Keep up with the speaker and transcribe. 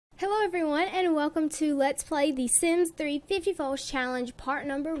Hello everyone, and welcome to Let's Play the Sims 3 50 Foals Challenge part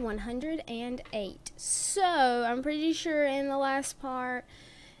number 108. So, I'm pretty sure in the last part,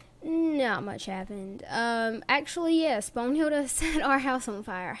 not much happened. Actually, yes, Bonehilda set our house on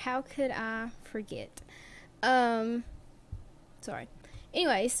fire. How could I forget? Sorry.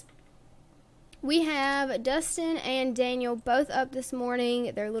 Anyways, we have Dustin and Daniel both up this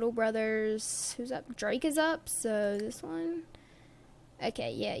morning. Their little brothers, who's up? Drake is up, so this one.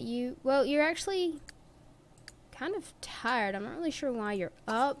 Okay, yeah, you're actually kind of tired. I'm not really sure why you're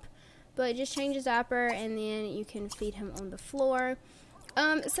up, but just change his diaper and then you can feed him on the floor.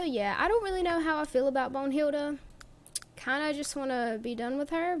 So yeah, I don't really know how I feel about Bonehilda. Kind of just want to be done with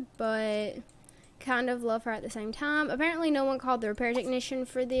her, but kind of love her at the same time. Apparently no one called the repair technician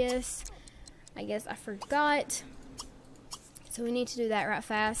for this. I guess I forgot. So we need to do that right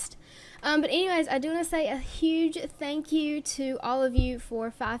fast. But anyways, I do want to say a huge thank you to all of you for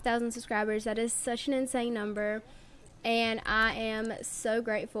 5,000 subscribers. That is such an insane number. And I am so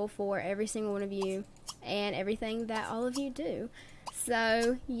grateful for every single one of you and everything that all of you do.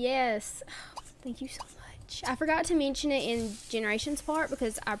 So, yes, thank you so much. I forgot to mention it in Generations part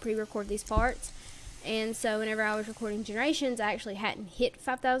because I pre-record these parts. And so whenever I was recording Generations, I actually hadn't hit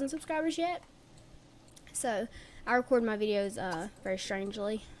 5,000 subscribers yet. So I record my videos very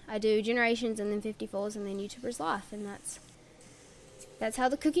strangely. I do Generations and then 50 Foals and then YouTuber's Life, and that's how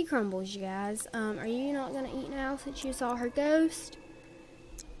the cookie crumbles, you guys. Are you not gonna eat now since you saw her ghost?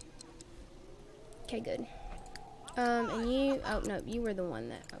 Okay, good. And you, oh no, you were the one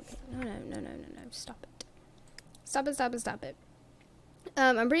that, okay, no, stop it. Stop it.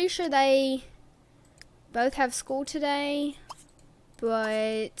 I'm pretty sure they both have school today,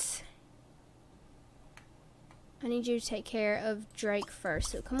 but I need you to take care of Drake first.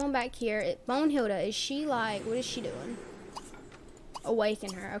 So come on back here. Bonehilda, is she like, what is she doing?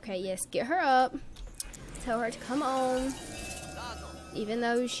 Awaken her. Okay, yes, get her up. Tell her to come on. Even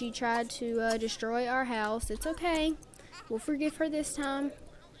though she tried to destroy our house, it's okay. We'll forgive her this time.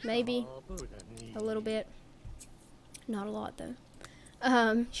 Maybe. A little bit. Not a lot,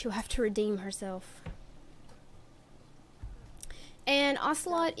 though. She'll have to redeem herself. And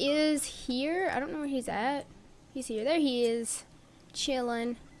Ocelot is here. I don't know where he's at. He's here. There he is.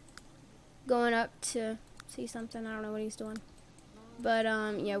 Chilling. Going up to see something. I don't know what he's doing. But,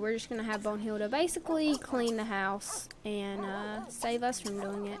 yeah, we're just going to have Bonehilda basically clean the house and save us from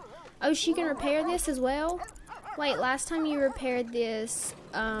doing it. Oh, she can repair this as well? Wait, last time you repaired this,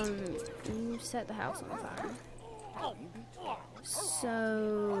 you set the house on fire.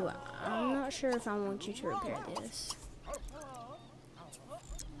 So, I'm not sure if I want you to repair this.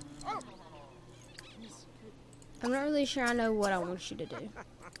 I'm not really sure I know what I want you to do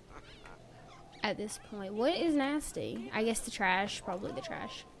at this point. What is nasty? I guess the trash. Probably the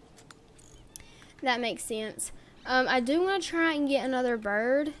trash. That makes sense. I do want to try and get another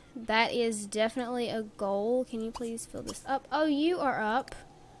bird. That is definitely a goal. Can you please fill this up? Oh, you are up.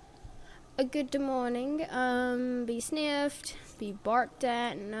 A good morning. Be sniffed. Be barked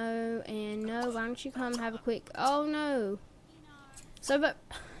at. No. And no. Why don't you come have a quick... Oh, no. Serve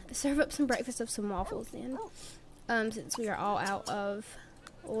up some breakfast of some waffles then. Since we are all out of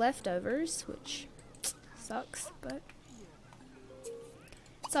leftovers, which sucks, but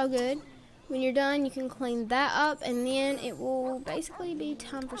it's all good. When you're done, you can clean that up, and then it will basically be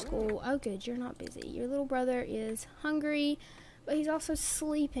time for school. Oh, good, you're not busy. Your little brother is hungry, but he's also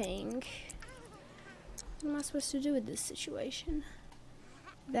sleeping. What am I supposed to do with this situation?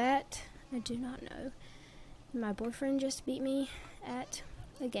 That I do not know. My boyfriend just beat me at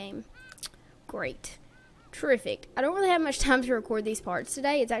a game. Great. Terrific. I don't really have much time to record these parts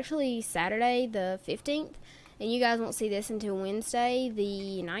today. It's actually Saturday the 15th, and you guys won't see this until Wednesday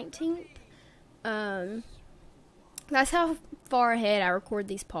the 19th. That's how far ahead I record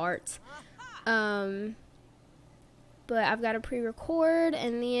these parts. But I've got to pre-record,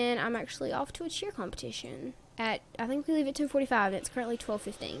 and then I'm actually off to a cheer competition at, I think we leave at 2:45, and it's currently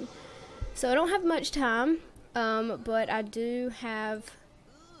 12:15. So I don't have much time, but I do have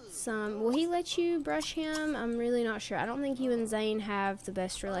some. Will he let you brush him? I'm really not sure. I don't think you and Zane have the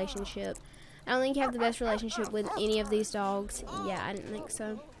best relationship. I don't think you have the best relationship with any of these dogs. Yeah, I didn't think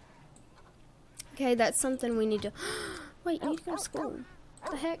so. Okay, that's something we need to... Wait, you need to go to school.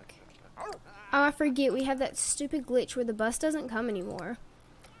 What the heck? Oh, I forget. We have that stupid glitch where the bus doesn't come anymore.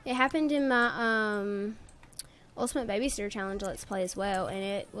 It happened in my Ultimate Babysitter Challenge Let's Play as well, and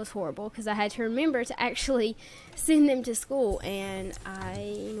it was horrible because I had to remember to actually send them to school, and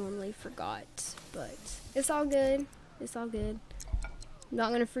I normally forgot, but it's all good. It's all good. I'm not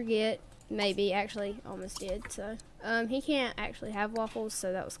going to forget. maybe, actually, almost did. So, he can't actually have waffles,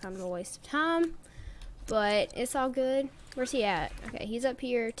 so that was kind of a waste of time. But it's all good. Where's he at? Okay, he's up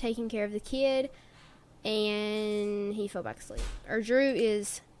here taking care of the kid, and he fell back asleep. Or Drew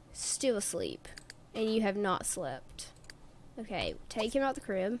is still asleep, and you have not slept. Okay, take him out the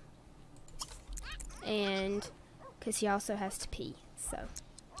crib, and because he also has to pee, so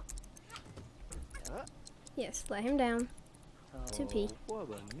yes, let him down to pee,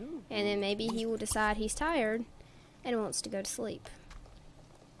 and then maybe he will decide he's tired and wants to go to sleep.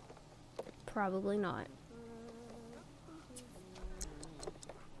 Probably not.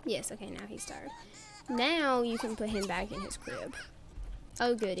 Yes, okay, now he's tired. Now you can put him back in his crib.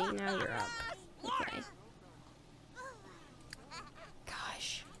 Oh goody, now you're up. Okay.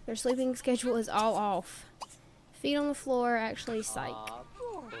 Gosh, their sleeping schedule is all off. Feed on the floor, actually, psych.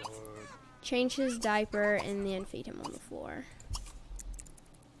 Change his diaper and then feed him on the floor.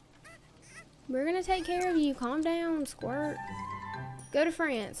 We're gonna take care of you. Calm down, Squirt. Go to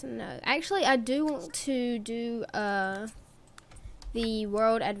France. No. Actually, I do want to do the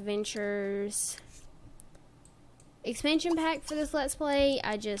World Adventures expansion pack for this Let's Play.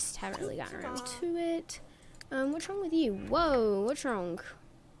 I just haven't really gotten around to it. What's wrong with you? Whoa, what's wrong?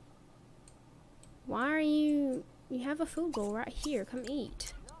 Why are you... You have a food bowl right here. Come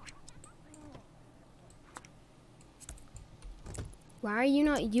eat. Why are you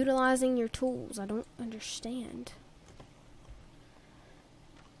not utilizing your tools? I don't understand.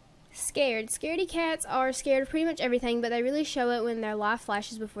 Scared. Scaredy cats are scared of pretty much everything, but they really show it when their life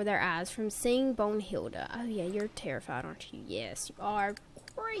flashes before their eyes. From seeing Bonehilda. Oh yeah, you're terrified, aren't you? Yes, you are.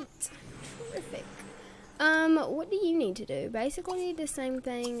 Great. Terrific. What do you need to do? Basically the same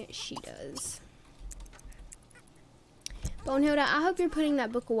thing she does. Bonehilda, I hope you're putting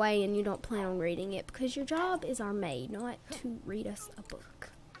that book away and you don't plan on reading it, because your job is our maid, not to read us a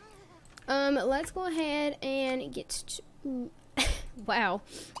book. Let's go ahead and get to... Wow.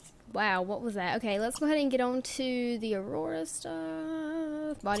 Wow, what was that? Okay, let's go ahead and get on to the Aurora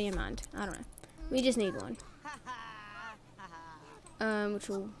stuff. Body and mind. I don't know. We just need one. Which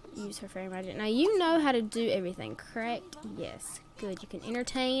will use her fairy magic. Now, you know how to do everything, correct? Yes. Good. You can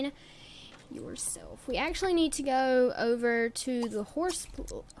entertain yourself. We actually need to go over to the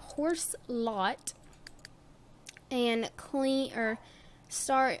horse lot and clean, or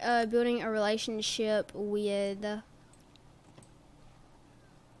start building a relationship with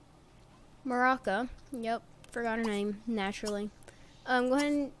Maraca. Yep, forgot her name, naturally. Go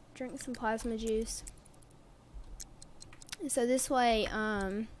ahead and drink some plasma juice. So this way,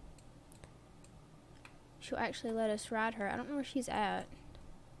 she'll actually let us ride her. I don't know where she's at.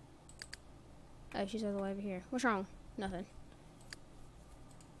 Oh, she's all the way over here. What's wrong? Nothing.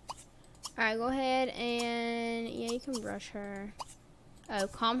 Alright, go ahead and... Yeah, you can brush her. Oh,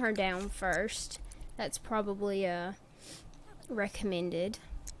 calm her down first. That's probably recommended.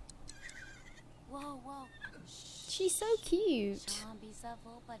 Whoa, whoa. She's so cute.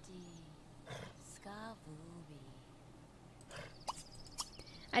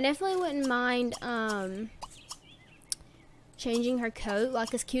 I definitely wouldn't mind changing her coat.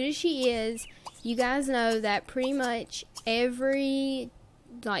 Like, as cute as she is, you guys know that pretty much every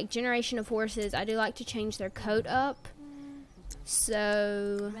generation of horses, I do like to change their coat up.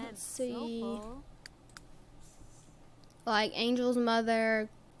 So let's see, like Angel's mother,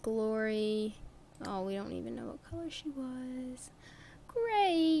 Glory. Oh, we don't even know what color she was.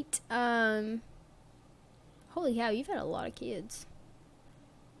 Great. Holy cow, you've had a lot of kids.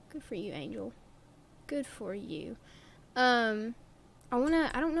 Good for you, Angel. Good for you. I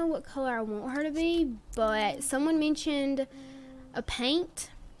don't know what color I want her to be, but someone mentioned a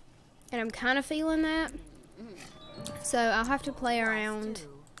paint, and I'm kind of feeling that. So I'll have to play around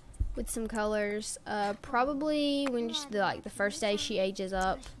with some colors. Probably when the first day she ages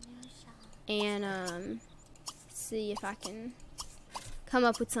up, and see if I can come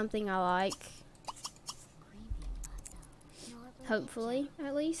up with something I like. Hopefully,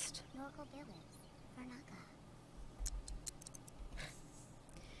 at least.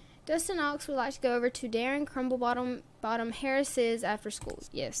 Dustin Ox would like to go over to Darren Crumblebottom Harris's after school.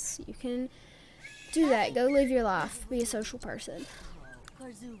 Yes, you can do that. Go live your life. Be a social person.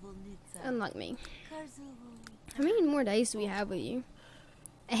 Unlike me. How many more days do we have with you?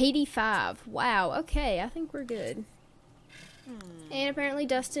 85. Wow, okay, I think we're good. And apparently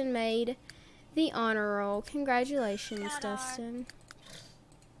Dustin made the honor roll. Congratulations, Dustin.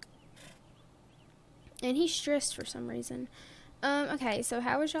 And he's stressed for some reason. Okay, so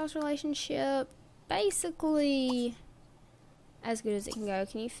how was y'all's relationship? Basically, as good as it can go.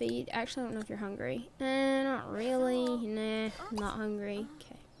 Can you feed? Actually, I don't know if you're hungry. Not really. Nah, I'm not hungry.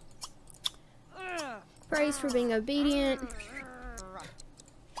 Okay. Praise for being obedient.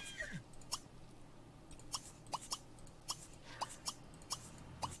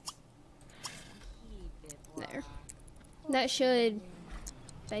 There. That should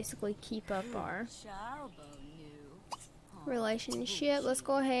basically keep up our relationship. Let's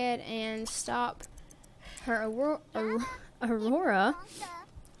go ahead and stop her Aurora,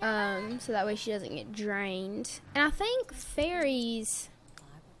 so that way she doesn't get drained. And I think fairies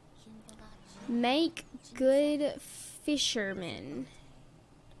make good fishermen.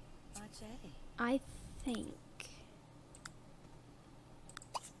 I think.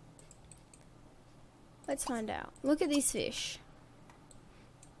 Let's find out. Look at these fish.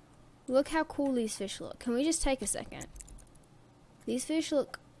 Look how cool these fish look. Can we just take a second? These fish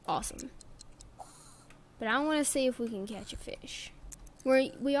look awesome. But I want to see if we can catch a fish.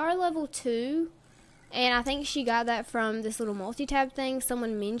 We are level 2. And I think she got that from this little multi-tab thing.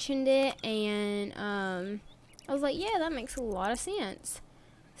 Someone mentioned it. And I was like, yeah, that makes a lot of sense.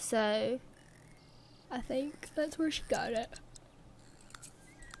 So I think that's where she got it.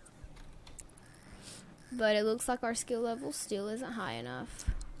 But it looks like our skill level still isn't high enough.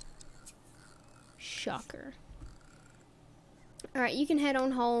 Shocker. Alright, you can head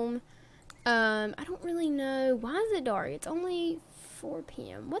on home. I don't really know. Why is it dark? It's only 4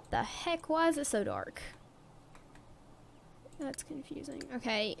 p.m. What the heck? Why is it so dark? That's confusing.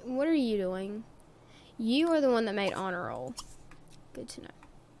 Okay, what are you doing? You are the one that made honor roll. Good to know.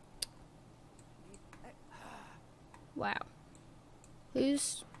 Wow.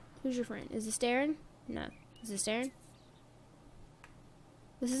 Who's your friend? Is this Darren? No. Is this Darren?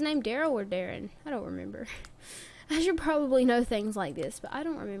 Was his name Daryl or Darren? I don't remember. I should probably know things like this, but I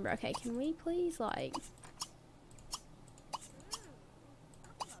don't remember. Okay, can we please, like,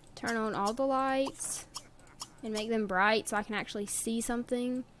 turn on all the lights and make them bright so I can actually see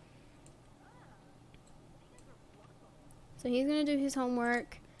something? So he's gonna do his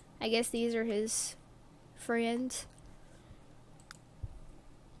homework. I guess these are his friends.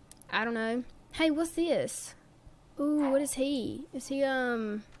 I don't know. Hey, what's this? Ooh, what is he? Is he,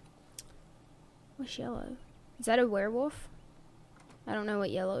 what's yellow? Is that a werewolf? I don't know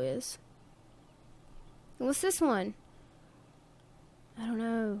what yellow is. What's this one? I don't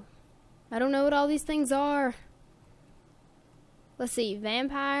know. I don't know what all these things are. Let's see.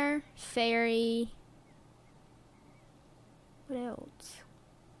 Vampire, fairy. What else?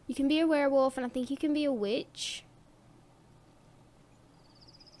 You can be a werewolf, and I think you can be a witch.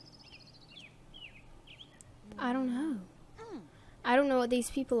 I don't know. I don't know what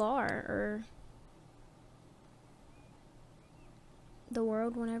these people are, or the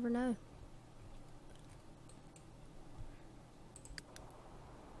world will never know.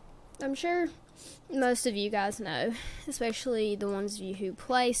 I'm sure most of you guys know, especially the ones of you who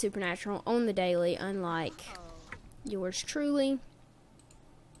play Supernatural on the daily, unlike yours truly.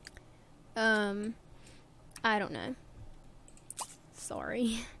 I don't know.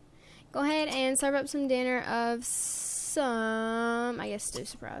 Sorry. Go ahead and serve up some dinner of some, I guess, stew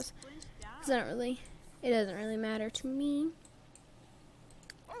surprise. It doesn't really matter to me.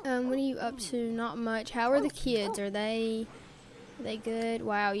 What are you up to? Not much. How are the kids? Are they good?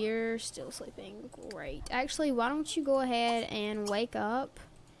 Wow, you're still sleeping. Great. Actually, why don't you go ahead and wake up,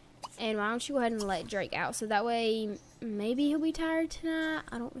 and why don't you go ahead and let Drake out, so that way maybe he'll be tired tonight.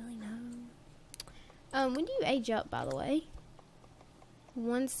 I don't really know. When do you age up, by the way?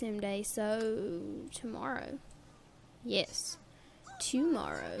 1 sim day, so tomorrow. Yes,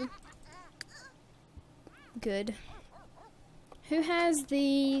 tomorrow. Good. Who has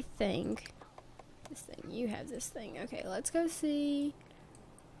the thing? This thing. You have this thing. Okay, let's go see.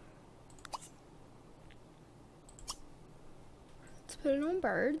 Let's put it on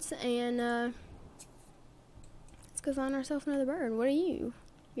birds, and let's go find ourselves another bird. What are you?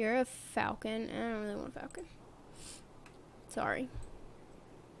 You're a falcon. I don't really want a falcon. Sorry.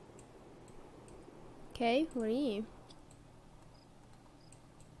 Okay, what are you?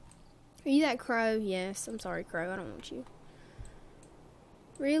 Are you that crow? Yes, I'm sorry, crow. I don't want you.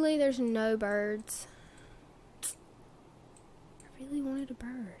 Really? There's no birds? I really wanted a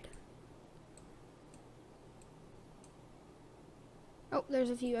bird. Oh,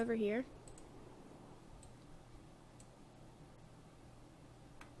 there's a few over here.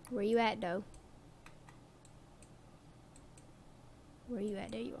 Where you at, though? Where you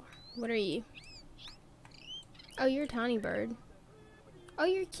at? There you are. What are you? Oh, you're a tiny bird. Oh,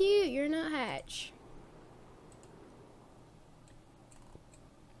 you're cute. You're a nuthatch.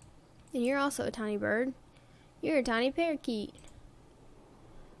 And you're also a tiny bird. You're a tiny parakeet.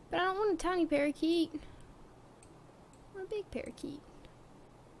 But I don't want a tiny parakeet. I want a big parakeet.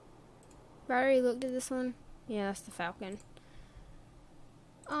 already looked at this one. Yeah, that's the falcon.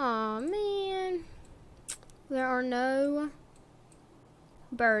 Aw, man. There are no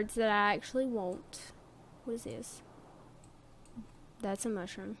birds that I actually want. What is this? That's a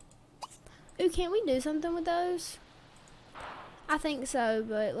mushroom. Ooh, can't we do something with those? I think so,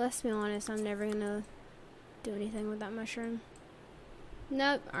 but let's be honest, I'm never gonna do anything with that mushroom.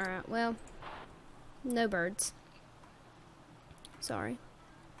 Nope. Alright, well, no birds. Sorry.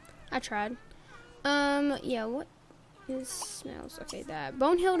 I tried. Yeah, what is smells? Okay, that.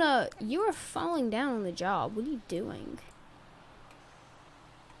 Bonehilda, you are falling down on the job. What are you doing?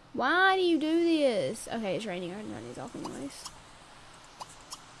 Why do you do this? Okay, it's raining. I already know these off anyways.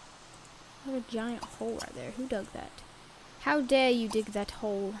 There's a giant hole right there. Who dug that? How dare you dig that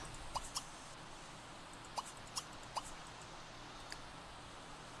hole?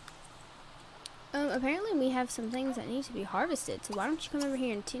 Apparently we have some things that need to be harvested, so why don't you come over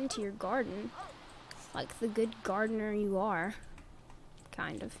here and tend to your garden? Like the good gardener you are.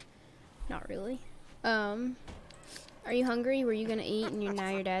 Kind of. Not really. Are you hungry? Were you gonna eat and now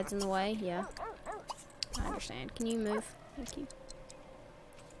your dad's in the way? Yeah. I understand. Can you move? Thank you.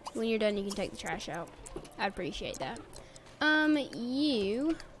 When you're done, you can take the trash out. I'd appreciate that.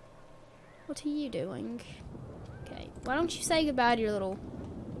 You... What are you doing? Okay. Why don't you say goodbye to your little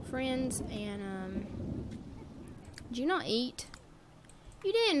friends and, did you not eat?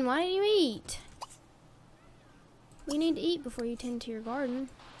 You didn't. Why didn't you eat? We need to eat before you tend to your garden.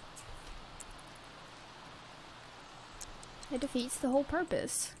 It defeats the whole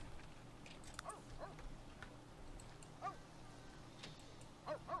purpose.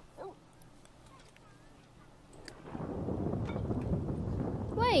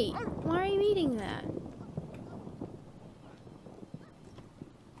 Wait, why are you eating that?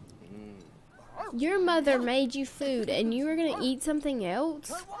 Your mother made you food and you were gonna eat something else?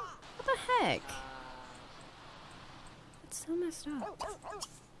 What the heck? It's so messed up.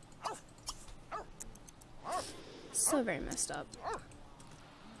 So very messed up.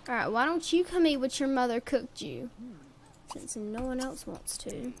 Alright, why don't you come eat what your mother cooked you? Since no one else wants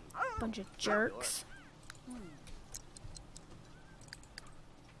to. Bunch of jerks.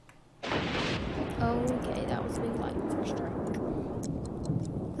 Okay, that was a big lightning strike.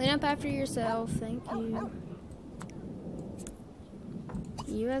 Clean up after yourself, thank you.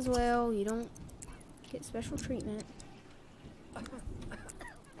 You as well, you don't get special treatment.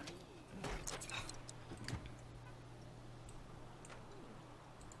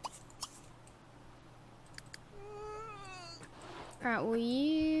 Alright, will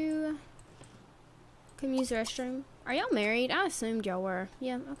you come use the restroom? Are y'all married? I assumed y'all were.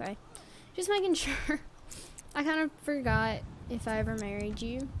 Yeah, okay. Just making sure. I kind of forgot if I ever married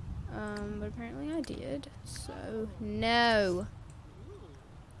you. But apparently I did. So, no.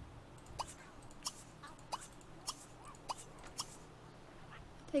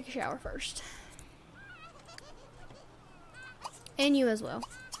 Take a shower first. And you as well.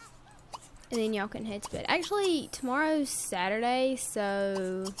 And then y'all can head to bed. Actually, tomorrow's Saturday,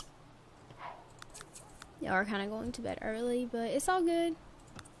 so y'all are kind of going to bed early, but it's all good.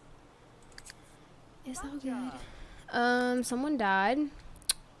 It's all good. Someone died.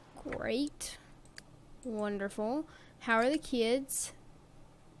 Great. Wonderful. How are the kids?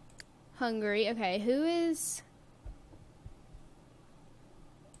 Hungry. Okay, who is...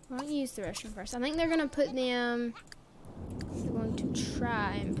 Why don't you use the restroom first? I think they're going to put them... They're going to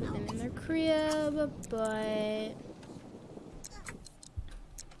try and put them in their crib, but...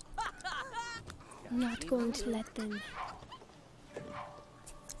 I'm not going to let them.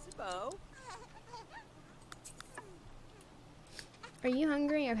 Are you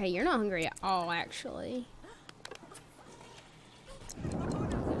hungry? Okay, you're not hungry at all, actually.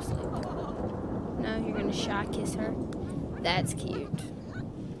 No, you're gonna shy kiss her. That's cute.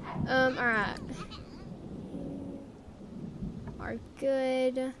 Alright. Are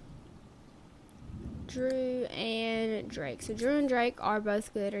good. Drew and Drake. So Drew and Drake are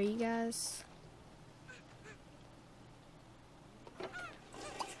both good. Are you guys?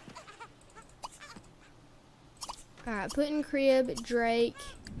 Alright, put in crib Drake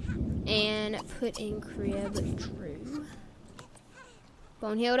and put in crib Drew.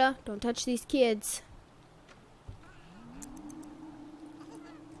 Bonehilda, don't touch these kids.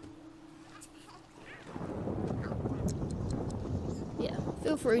 Yeah,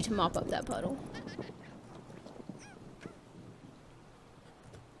 feel free to mop up that puddle.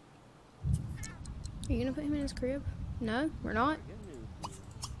 Are you gonna put him in his crib? No, we're not.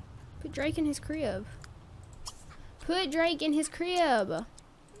 Put Drake in his crib. Put Drake in his crib.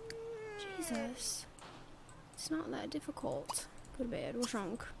 Jesus. It's not that difficult. Go to bed. What's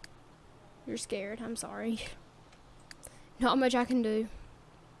wrong? You're scared. I'm sorry. Not much I can do.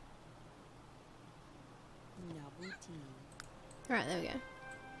 Alright, there we go.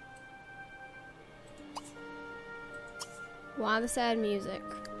 Why the sad music?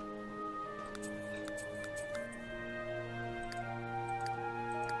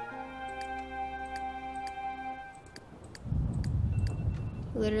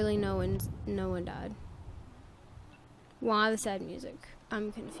 Literally no one died. Why the sad music?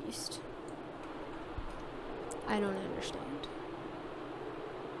 I'm confused. I don't understand.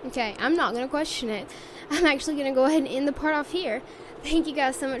 Okay, I'm not going to question it. I'm actually going to go ahead and end the part off here. Thank you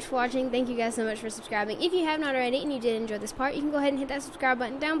guys so much for watching. Thank you guys so much for subscribing. If you have not already and you did enjoy this part, you can go ahead and hit that subscribe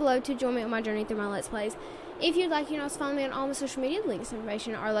button down below to join me on my journey through my Let's Plays. If you'd like, you can also follow me on all my social media. The links and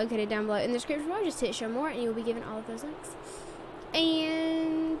information are located down below in the description bar. Just hit show more and you'll be given all of those links.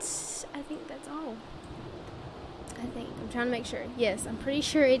 And I think that's all. I'm trying to make sure. Yes, I'm pretty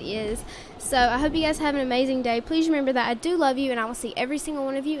sure it is. So I hope you guys have an amazing day. Please remember that I do love you, and I will see every single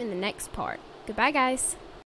one of you in the next part. Goodbye, guys.